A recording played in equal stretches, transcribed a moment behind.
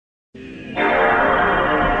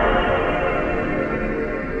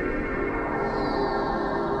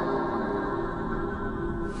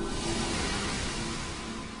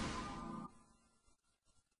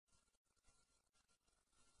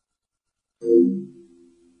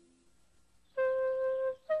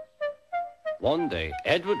One day,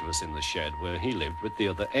 Edward was in the shed where he lived with the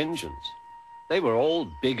other engines. They were all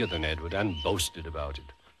bigger than Edward and boasted about it.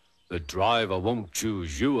 "The driver won't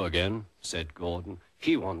choose you again," said Gordon.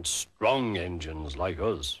 "He wants strong engines like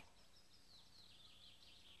us."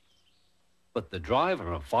 But the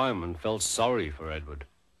driver and fireman felt sorry for Edward.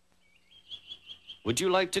 "Would you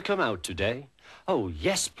like to come out today?" "Oh,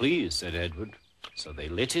 yes, please," said Edward. So they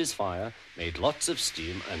lit his fire, made lots of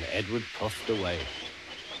steam, and Edward puffed away.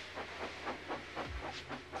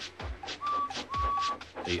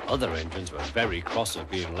 The other engines were very cross at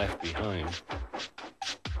being left behind.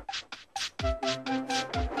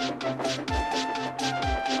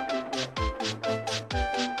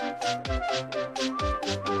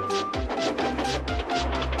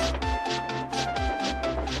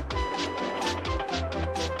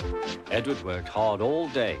 Edward worked hard all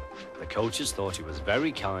day. The coaches thought he was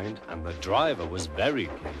very kind, and the driver was very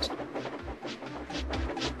pleased.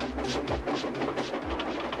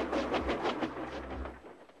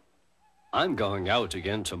 "I'm going out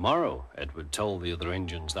again tomorrow," Edward told the other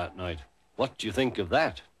engines that night. "What do you think of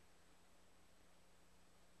that?"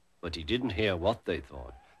 But he didn't hear what they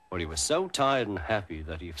thought, for he was so tired and happy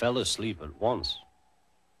that he fell asleep at once.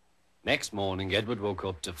 Next morning, Edward woke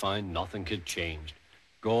up to find nothing had changed.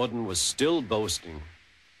 Gordon was still boasting.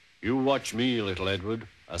 "You watch me, little Edward,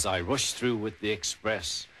 as I rush through with the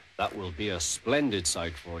express. That will be a splendid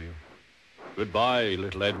sight for you. Goodbye,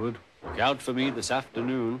 little Edward. Look out for me this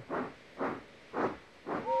afternoon."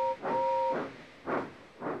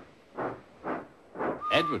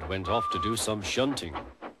 Edward went off to do some shunting.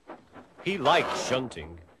 He liked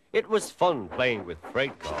shunting. It was fun playing with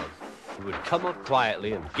freight cars. He would come up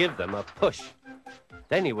quietly and give them a push.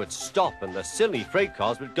 Then he would stop and the silly freight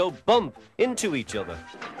cars would go bump into each other.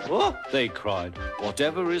 "Oh," they cried,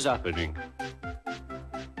 "whatever is happening?"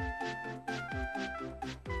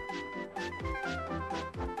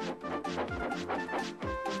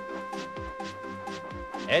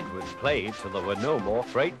 Edward played till there were no more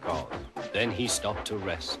freight cars. Then he stopped to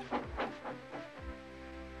rest.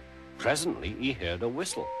 Presently, he heard a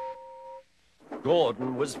whistle.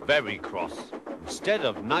 Gordon was very cross. Instead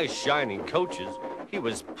of nice shining coaches, he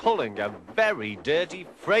was pulling a very dirty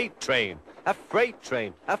freight train. "A freight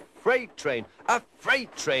train, a freight train, a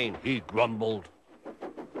freight train," he grumbled.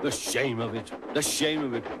 "The shame of it, the shame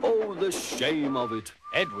of it, oh, the shame of it."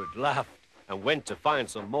 Edward laughed and went to find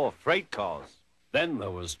some more freight cars. Then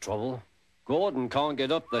there was trouble. "Gordon can't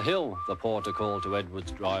get up the hill," the porter called to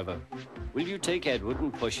Edward's driver. "Will you take Edward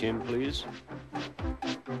and push him, please?"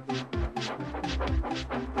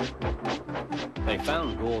 They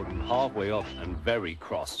found Gordon halfway up and very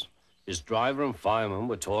cross. His driver and fireman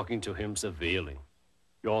were talking to him severely.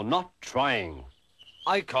 "You're not trying."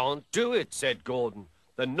 "I can't do it," said Gordon.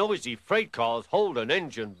 "The noisy freight cars hold an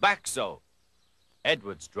engine back so."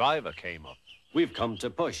 Edward's driver came up. "We've come to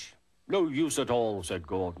push." "No use at all," said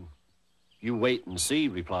Gordon. "You wait and see,"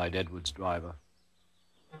 replied Edward's driver.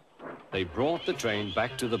 They brought the train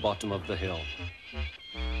back to the bottom of the hill.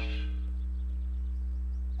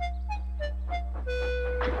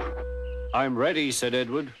 "I'm ready," said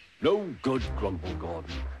Edward. "No good," grumbled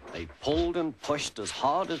Gordon. They pulled and pushed as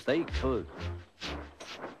hard as they could.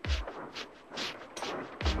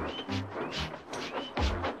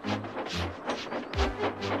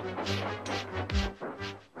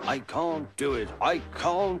 "I can't do it, I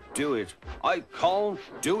can't do it, I can't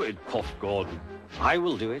do it," puffed Gordon. "I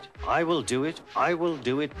will do it, I will do it, I will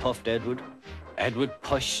do it," puffed Edward. Edward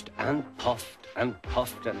pushed and puffed and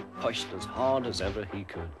puffed and pushed as hard as ever he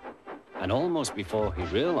could. And almost before he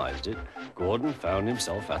realized it, Gordon found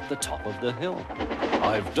himself at the top of the hill.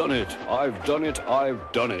 "I've done it, I've done it,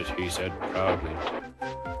 I've done it," he said proudly.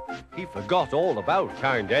 He forgot all about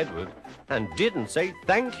kind Edward and didn't say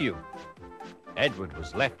thank you. Edward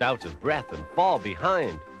was left out of breath and far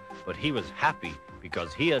behind, but he was happy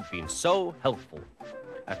because he had been so helpful.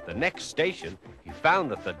 At the next station, he found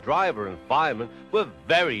that the driver and fireman were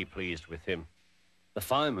very pleased with him. The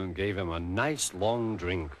fireman gave him a nice long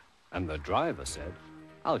drink, and the driver said,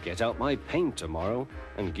 "I'll get out my paint tomorrow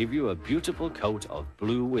and give you a beautiful coat of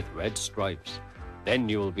blue with red stripes. Then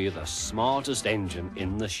you'll be the smartest engine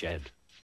in the shed."